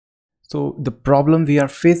So the problem we are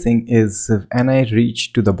facing is when I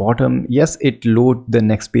reach to the bottom, yes, it load the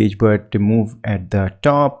next page, but to move at the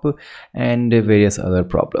top and various other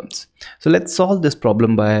problems. So let's solve this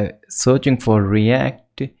problem by searching for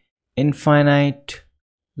React infinite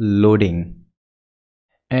loading.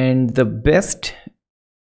 And the best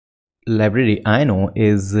library I know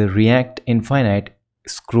is React infinite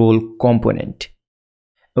scroll component.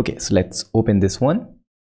 Okay, so let's open this one.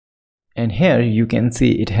 And here you can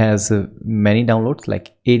see it has many downloads,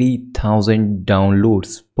 like 80,000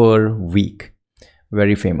 downloads per week.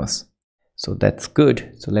 Very famous. So that's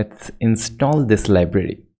good. So let's install this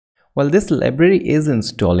library. While this library is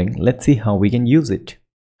installing, let's see how we can use it.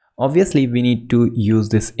 Obviously, we need to use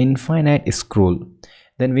this infinite scroll.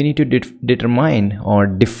 Then we need to determine or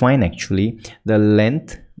define actually the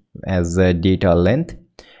length as a data length.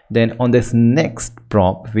 Then on this next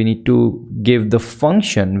prop, we need to give the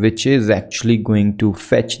function which is actually going to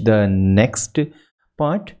fetch the next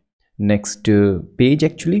part, next page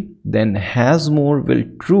actually. Then has more will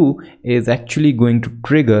true is actually going to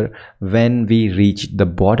trigger when we reach the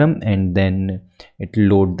bottom, and then it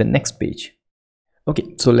load the next page.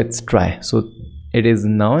 Okay, so let's try. So it is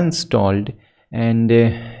now installed, and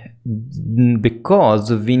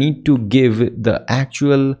because we need to give the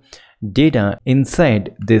actual data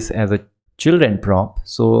inside this as a children prop,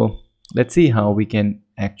 so let's see how we can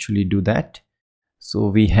actually do that. So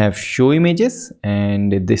we have show images,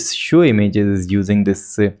 and this show images is using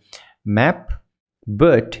this map,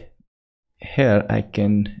 but here I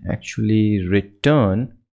can actually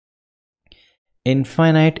return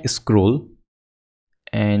infinite scroll,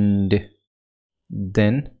 and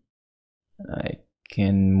then I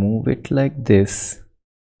can move it like this.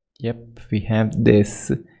 Yep, we have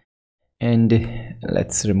this, and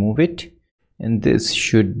let's remove it, and this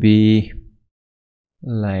should be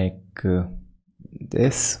like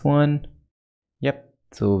this one. Yep,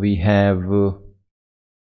 so we have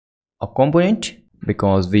a component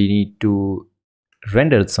because we need to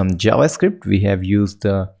render some JavaScript. We have used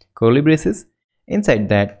the curly braces. Inside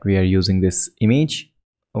that we are using this image.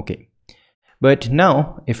 Okay, but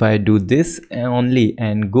now if I do this only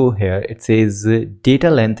and go here, it says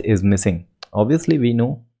data length is missing. Obviously we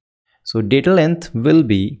know. So data length will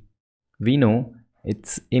be, we know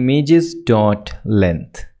it's images dot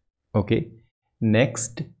length. Okay,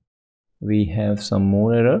 next we have some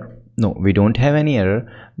more error. No, we don't have any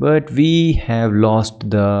error, but we have lost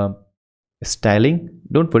the styling.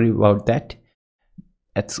 Don't worry about that.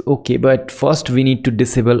 That's okay, but first we need to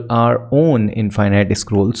disable our own infinite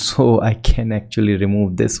scroll. So I can actually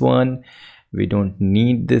remove this one. We don't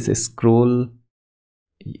need this scroll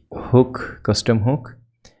hook, custom hook,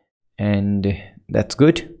 and that's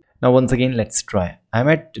good. Now once again, let's try. I'm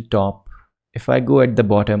at the top. If I go at the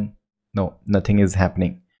bottom, no, nothing is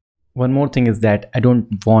happening. One more thing is that I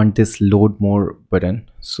don't want this load more button,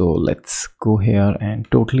 so let's go here and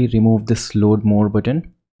totally remove this load more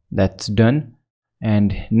button. That's done.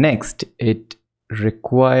 And next it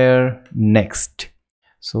require next.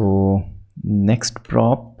 So next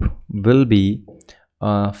prop will be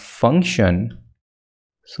a function.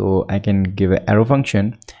 So I can give an arrow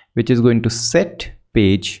function which is going to set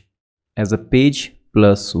page as a page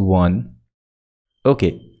plus 1.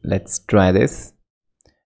 Okay, let's try this.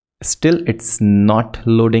 Still it's not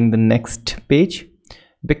loading the next page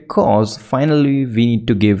because finally we need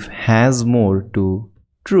to give has more to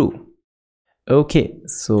true. Okay,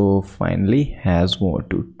 so finally has more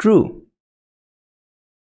to true.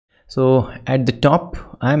 So at the top,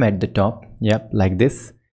 I'm at the top. Yep, like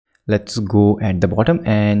this. Let's go at the bottom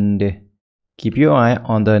and keep your eye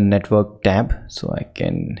on the network tab so I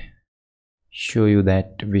can show you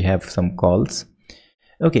that we have some calls.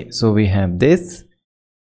 Okay, so we have this,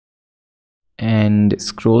 and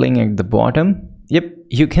scrolling at the bottom. Yep,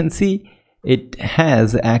 you can see it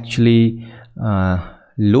has actually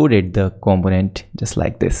loaded the component just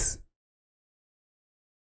like this,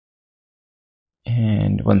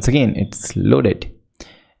 and once again it's loaded.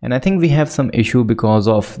 And I think we have some issue because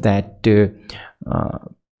of that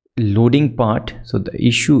loading part. So the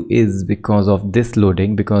issue is because of this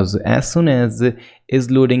loading, because as soon as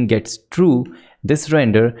is loading gets true, this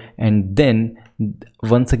render, and then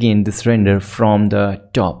once again this render from the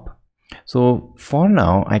top. So for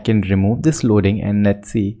now I can remove this loading, and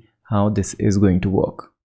let's see how this is going to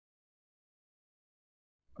work.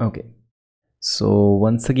 Okay, so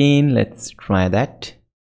once again let's try that.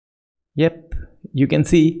 Yep, you can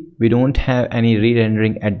see we don't have any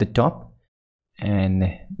re-rendering at the top,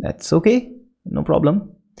 and that's okay, no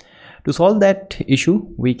problem. To solve that issue,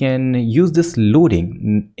 we can use this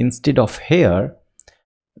loading. Instead of here,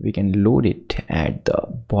 we can load it at the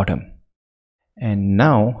bottom. And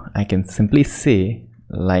now I can simply say,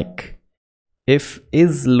 like, if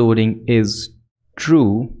is loading is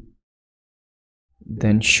true,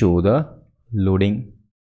 then show the loading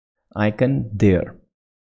icon there.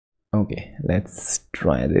 Okay, let's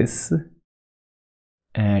try this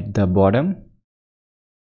at the bottom.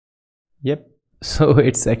 Yep, so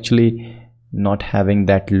it's actually not having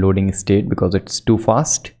that loading state because it's too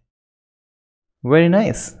fast. Very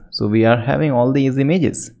nice. So we are having all these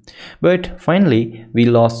images, but finally we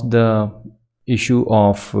lost the issue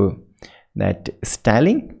of that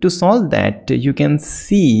styling. To solve that, you can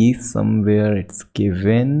see somewhere it's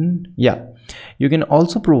given. Yeah, you can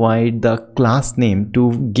also provide the class name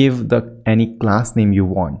to give the any class name you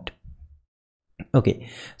want. Okay,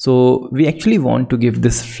 so we actually want to give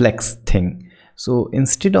this flex thing. So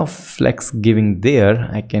instead of flex giving there,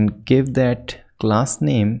 I can give that class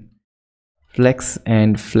name flex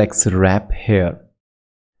and flex wrap here.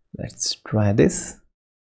 Let's try this.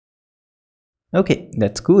 Okay,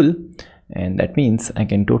 that's cool. And that means I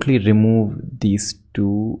can totally remove these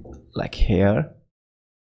two like here.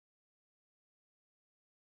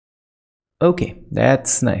 Okay,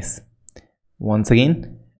 that's nice. Once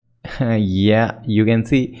again, yeah, you can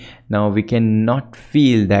see now we cannot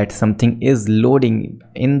feel that something is loading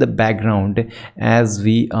in the background as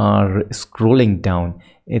we are scrolling down.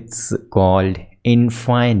 It's called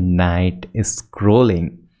infinite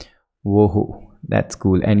scrolling. Whoa, that's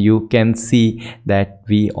cool. And you can see that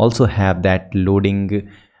we also have that loading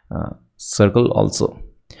circle also.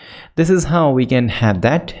 This is how we can have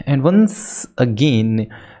that. And once again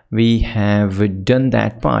we have done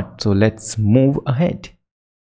that part, so let's move ahead.